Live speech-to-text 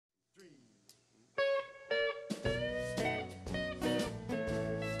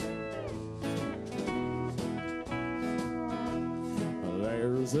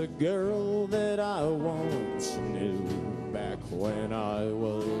was a girl that I once knew back when I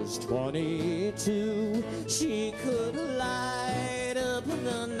was 22. She could light up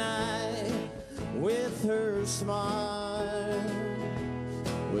the night with her smile.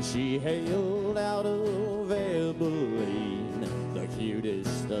 Well, she hailed out of Abilene, the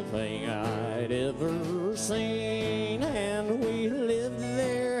cutest thing I'd ever seen, and we lived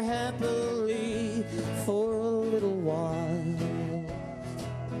there happily for a little while.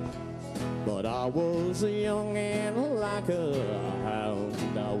 But I was young and like a hound,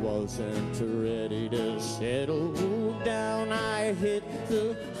 I wasn't ready to settle down. I hit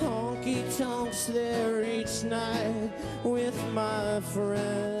the honky-tonks there each night with my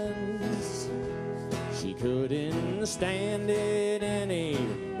friends. She couldn't stand it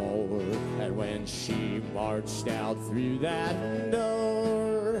anymore, and when she marched out through that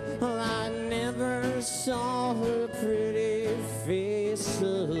door, I never saw her pretty face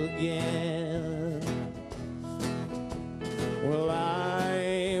again. Well,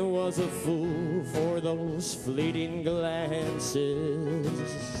 I was a fool for those fleeting glances,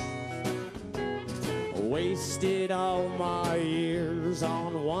 wasted all my years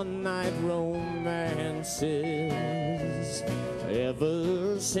on one-night romances.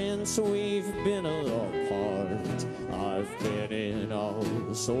 Ever since we've been apart, I've been in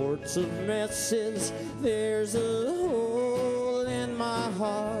all sorts of messes. There's a hole in my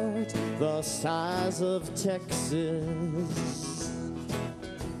heart the size of Texas.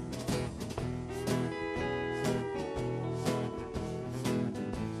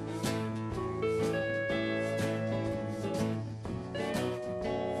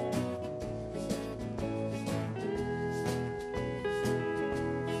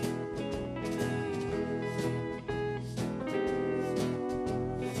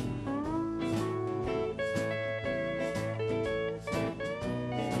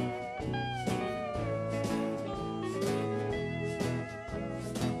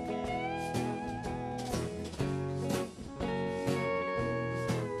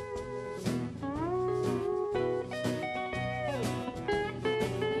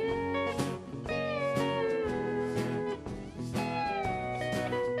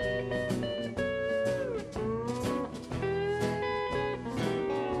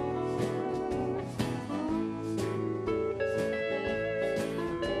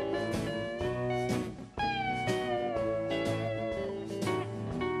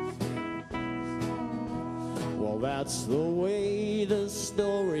 That's the way the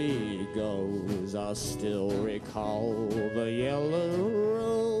story goes. I still recall the yellow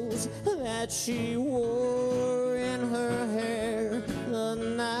rose that she wore in her hair the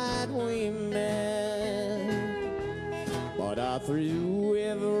night we met. But I threw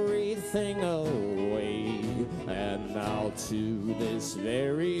everything away, and now to this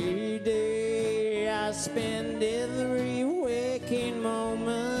very day I spend every waking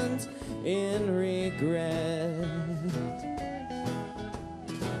moment in regret.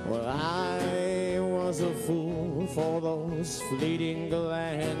 Well, I was a fool for those fleeting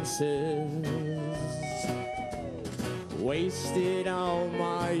glances, wasted all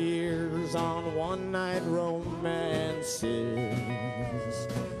my years on one-night romances.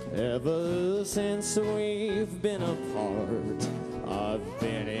 Ever since we've been apart, I've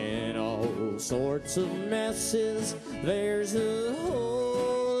been in all sorts of messes. There's a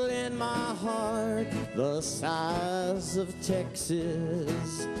hole in my heart the size of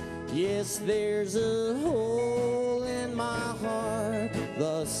Texas. Yes, there's a hole in my heart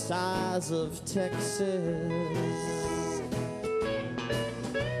the size of Texas.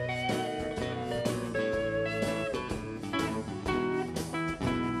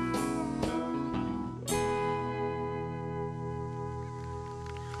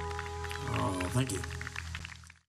 Oh, thank you.